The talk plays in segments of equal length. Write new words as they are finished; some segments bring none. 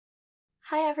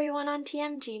Hi everyone on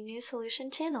TMG New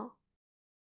Solution channel.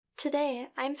 Today,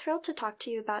 I'm thrilled to talk to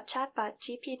you about chatbot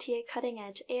GPT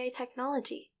cutting-edge AI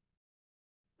technology.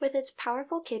 With its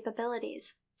powerful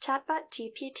capabilities, chatbot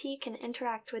GPT can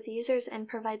interact with users and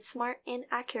provide smart and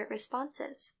accurate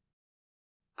responses.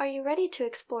 Are you ready to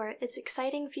explore its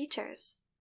exciting features?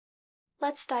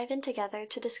 Let's dive in together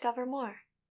to discover more.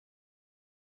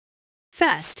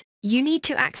 First, you need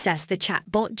to access the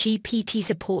chatbot GPT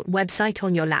support website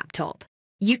on your laptop.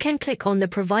 You can click on the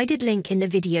provided link in the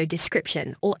video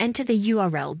description or enter the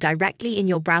URL directly in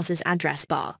your browser's address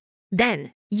bar.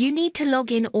 Then, you need to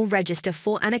log in or register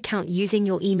for an account using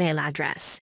your email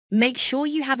address. Make sure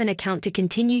you have an account to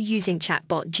continue using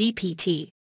chatbot GPT.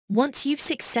 Once you've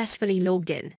successfully logged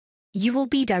in, you will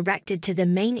be directed to the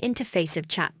main interface of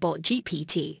chatbot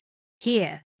GPT.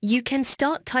 Here, you can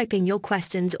start typing your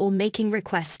questions or making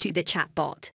requests to the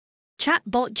chatbot.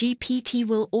 Chatbot GPT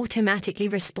will automatically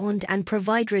respond and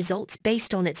provide results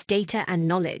based on its data and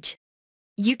knowledge.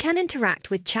 You can interact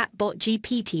with chatbot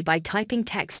GPT by typing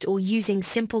text or using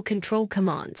simple control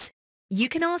commands. You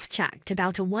can ask Chat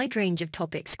about a wide range of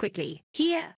topics quickly.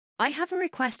 Here, I have a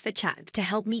request for Chat to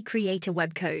help me create a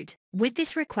web code. With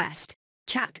this request,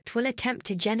 Chat will attempt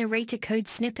to generate a code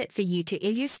snippet for you to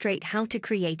illustrate how to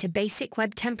create a basic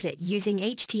web template using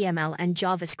HTML and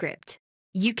JavaScript.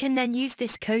 You can then use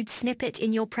this code snippet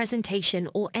in your presentation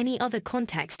or any other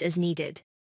context as needed.